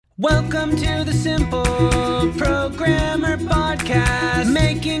Welcome to the Simple Programmer Podcast,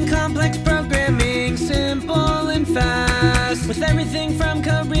 making complex programming simple and fast, with everything from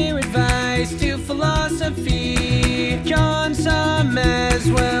career advice to philosophy. John Summers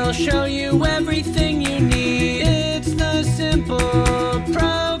will show you everything you need. It's the Simple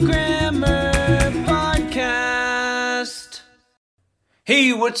Programmer Podcast.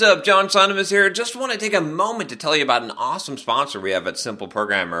 Hey, what's up? John Sonnemus here. Just want to take a moment to tell you about an awesome sponsor we have at Simple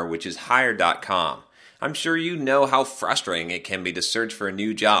Programmer, which is Hired.com. I'm sure you know how frustrating it can be to search for a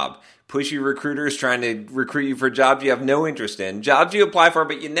new job. Pushy recruiters trying to recruit you for jobs you have no interest in, jobs you apply for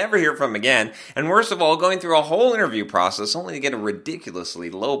but you never hear from again, and worst of all, going through a whole interview process only to get a ridiculously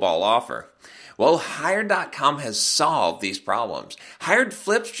lowball offer. Well, Hired.com has solved these problems. Hired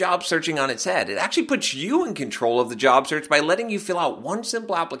flips job searching on its head. It actually puts you in control of the job search by letting you fill out one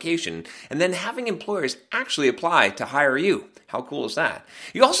simple application and then having employers actually apply to hire you. How cool is that?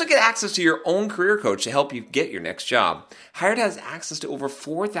 You also get access to your own career coach to help you get your next job. Hired has access to over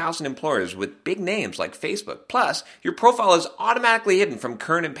 4,000 employers with big names like Facebook. Plus, your profile is automatically hidden from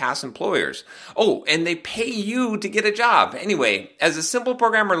current and past employers. Oh, and they pay you to get a job. Anyway, as a Simple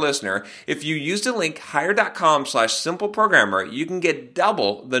Programmer listener, if you use the link hired.com/simpleprogrammer, you can get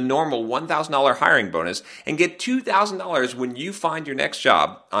double the normal $1,000 hiring bonus and get $2,000 when you find your next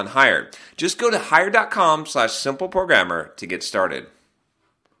job on Hired. Just go to hired.com/simpleprogrammer to get started.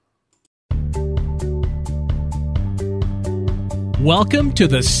 Welcome to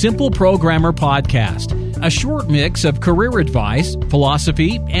the Simple Programmer Podcast, a short mix of career advice,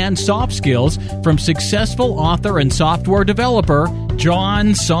 philosophy, and soft skills from successful author and software developer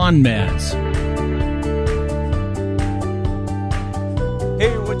John Sonmez.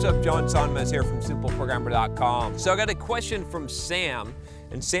 Hey, what's up? John Sonmez here from SimpleProgrammer.com. So I got a question from Sam,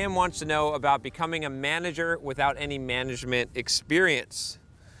 and Sam wants to know about becoming a manager without any management experience.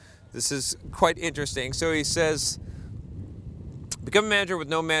 This is quite interesting. So he says, become a manager with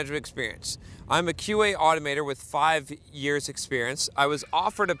no management experience. I'm a QA automator with 5 years experience. I was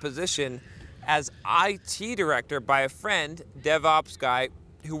offered a position as IT director by a friend, DevOps guy,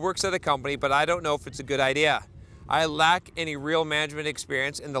 who works at a company, but I don't know if it's a good idea. I lack any real management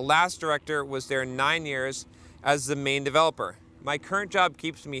experience, and the last director was there 9 years as the main developer. My current job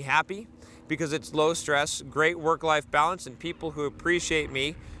keeps me happy because it's low stress, great work-life balance, and people who appreciate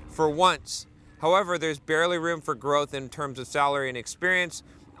me for once. However, there's barely room for growth in terms of salary and experience.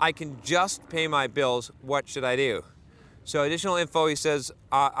 I can just pay my bills. What should I do? So additional info, he says,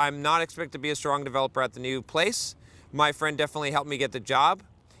 I'm not expected to be a strong developer at the new place. My friend definitely helped me get the job.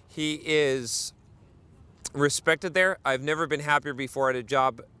 He is respected there. I've never been happier before at a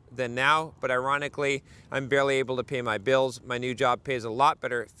job than now, but ironically, I'm barely able to pay my bills. My new job pays a lot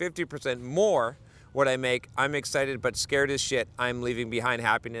better, 50% more what I make. I'm excited but scared as shit. I'm leaving behind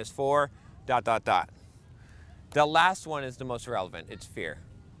happiness for ... The last one is the most relevant. It's fear.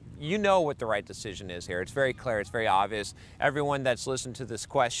 You know what the right decision is here. It's very clear. It's very obvious. Everyone that's listened to this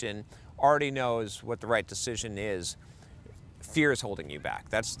question already knows what the right decision is. Fear is holding you back.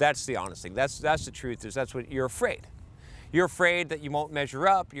 That's the honest thing. That's the truth. That's what you're afraid. You're afraid that you won't measure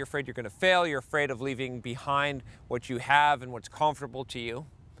up. You're afraid you're going to fail. You're afraid of leaving behind what you have and what's comfortable to you.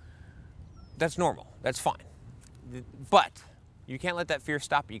 That's normal. That's fine. But you can't let that fear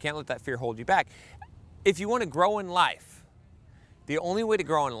stop you. You can't let that fear hold you back. If you want to grow in life, the only way to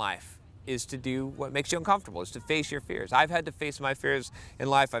grow in life is to do what makes you uncomfortable, is to face your fears. I've had to face my fears in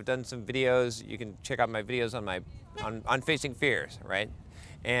life. I've done some videos. You can check out my videos on facing fears, right?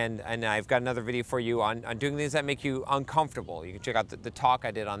 And I've got another video for you on doing things that make you uncomfortable. You can check out the talk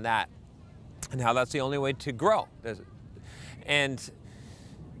I did on that and how that's the only way to grow.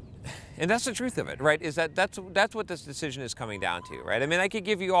 And that's the truth of it, right? Is that's what this decision is coming down to, right? I mean, I could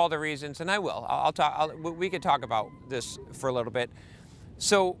give you all the reasons, and I will. We could talk about this for a little bit.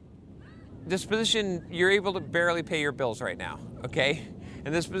 So, this position, you're able to barely pay your bills right now, okay?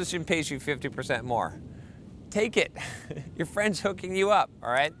 And this position pays you 50% more. Take it. Your friend's hooking you up,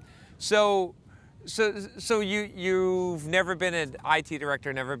 all right? So you've never been an IT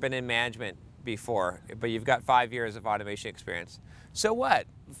director, never been in management before, but you've got 5 years of automation experience. So what?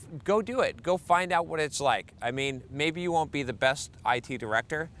 Go do it. Go find out what it's like. I mean, maybe you won't be the best IT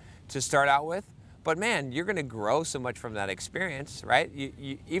director to start out with, but man, you're going to grow so much from that experience, right?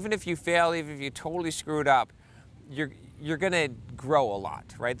 You, even if you fail, even if you totally screwed up, you're going to grow a lot,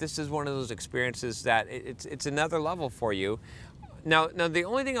 right? This is one of those experiences that it's another level for you. Now the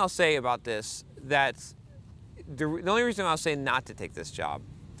only thing I'll say about this, the only reason I'll say not to take this job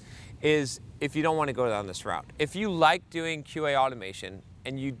is if you don't want to go down this route. If you like doing QA automation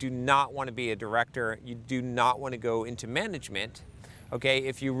and you do not want to be a director, you do not want to go into management, okay?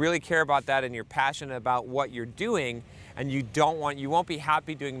 If you really care about that and you're passionate about what you're doing and you won't be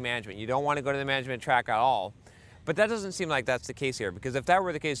happy doing management. You don't want to go to the management track at all. But that doesn't seem like that's the case here, because if that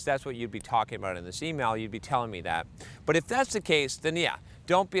were the case, that's what you'd be talking about in this email. You'd be telling me that. But if that's the case, then yeah,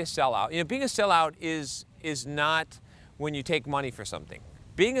 don't be a sellout. You know, being a sellout is not when you take money for something.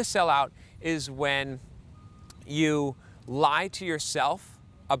 Being a sellout is when you lie to yourself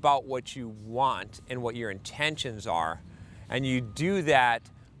about what you want and what your intentions are, and you do that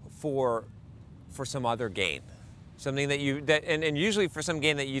for some other gain. Something and usually for some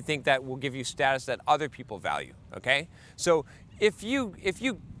gain that you think that will give you status that other people value, okay? So if you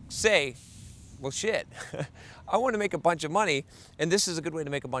say, well, shit, I want to make a bunch of money, and this is a good way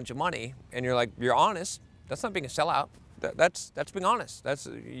to make a bunch of money, and you're honest, that's not being a sellout. That's being honest.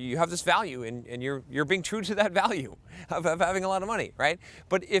 You have this value, and you're being true to that value of having a lot of money, right?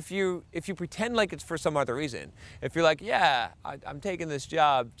 But if you pretend like it's for some other reason, if you're like, yeah, I'm taking this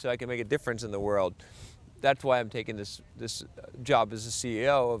job so I can make a difference in the world, that's why I'm taking this job as a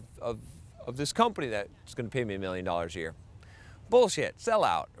CEO of this company that's going to pay me $1 million a year. Bullshit, sell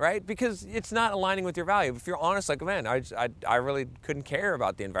out, right? Because it's not aligning with your value. If you're honest, like, man, I really couldn't care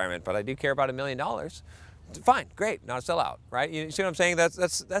about the environment, but I do care about $1 million. Fine, great, not a sellout, right? You see what I'm saying? That's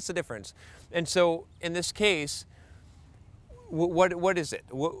the difference. And so in this case, what is it?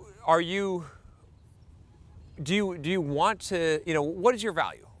 Do you want to, what is your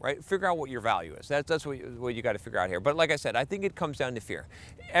value, right? Figure out what your value is. That's what you got to figure out here. But like I said, I think it comes down to fear.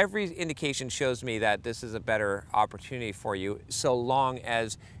 Every indication shows me that this is a better opportunity for you, so long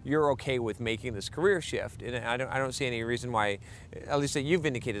as you're okay with making this career shift. And I don't see any reason why, at least that you've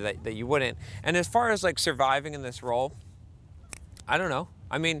indicated that you wouldn't. And as far as like surviving in this role, I don't know.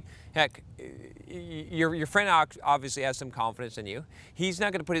 I mean, heck, your friend obviously has some confidence in you. He's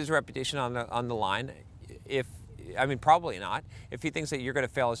not going to put his reputation on the line probably not, if he thinks that you're going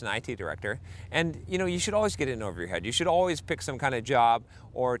to fail as an IT director. And, you should always get in over your head. You should always pick some kind of job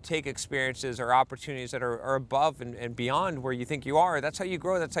or take experiences or opportunities that are above and beyond where you think you are. That's how you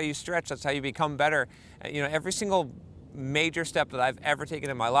grow. That's how you stretch. That's how you become better. Every single major step that I've ever taken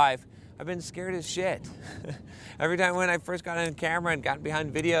in my life, I've been scared as shit. Every time when I first got on camera and got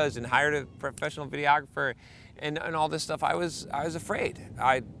behind videos and hired a professional videographer and all this stuff, I was afraid.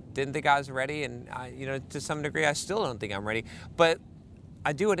 I didn't think I was ready, and to some degree I still don't think I'm ready, but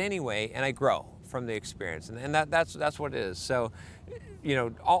I do it anyway, and I grow from the experience, and that's what it is. So,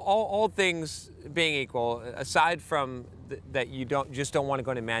 all things being equal, aside from that you don't want to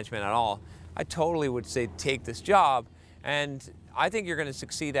go into management at all, I totally would say take this job, and I think you're going to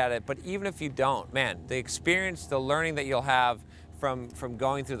succeed at it. But even if you don't, man, the experience, the learning that you'll have from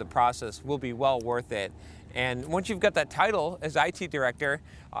going through the process will be well worth it. And once you've got that title as IT director,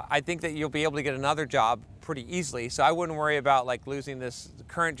 I think that you'll be able to get another job pretty easily. So I wouldn't worry about like losing this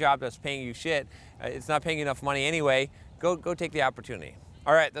current job that's paying you shit. It's not paying you enough money anyway. Go take the opportunity.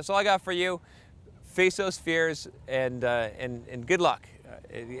 All right, that's all I got for you. Face those fears and good luck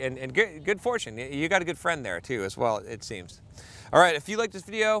and good fortune. You got a good friend there too as well, it seems. All right, if you like this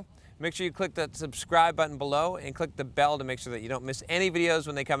video, make sure you click that subscribe button below and click the bell to make sure that you don't miss any videos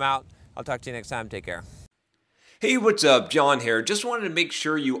when they come out. I'll talk to you next time. Take care. Hey, what's up? John here. Just wanted to make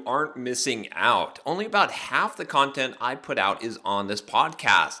sure you aren't missing out. Only about half the content I put out is on this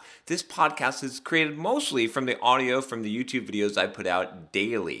podcast. This podcast is created mostly from the audio from the YouTube videos I put out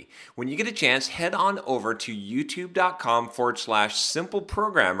daily. When you get a chance, head on over to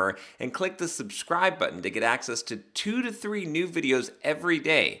youtube.com/simpleprogrammer and click the subscribe button to get access to 2 to 3 new videos every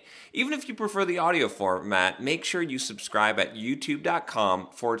day. Even if you prefer the audio format, make sure you subscribe at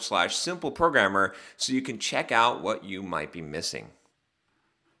youtube.com/simpleprogrammer so you can check out what you might be missing.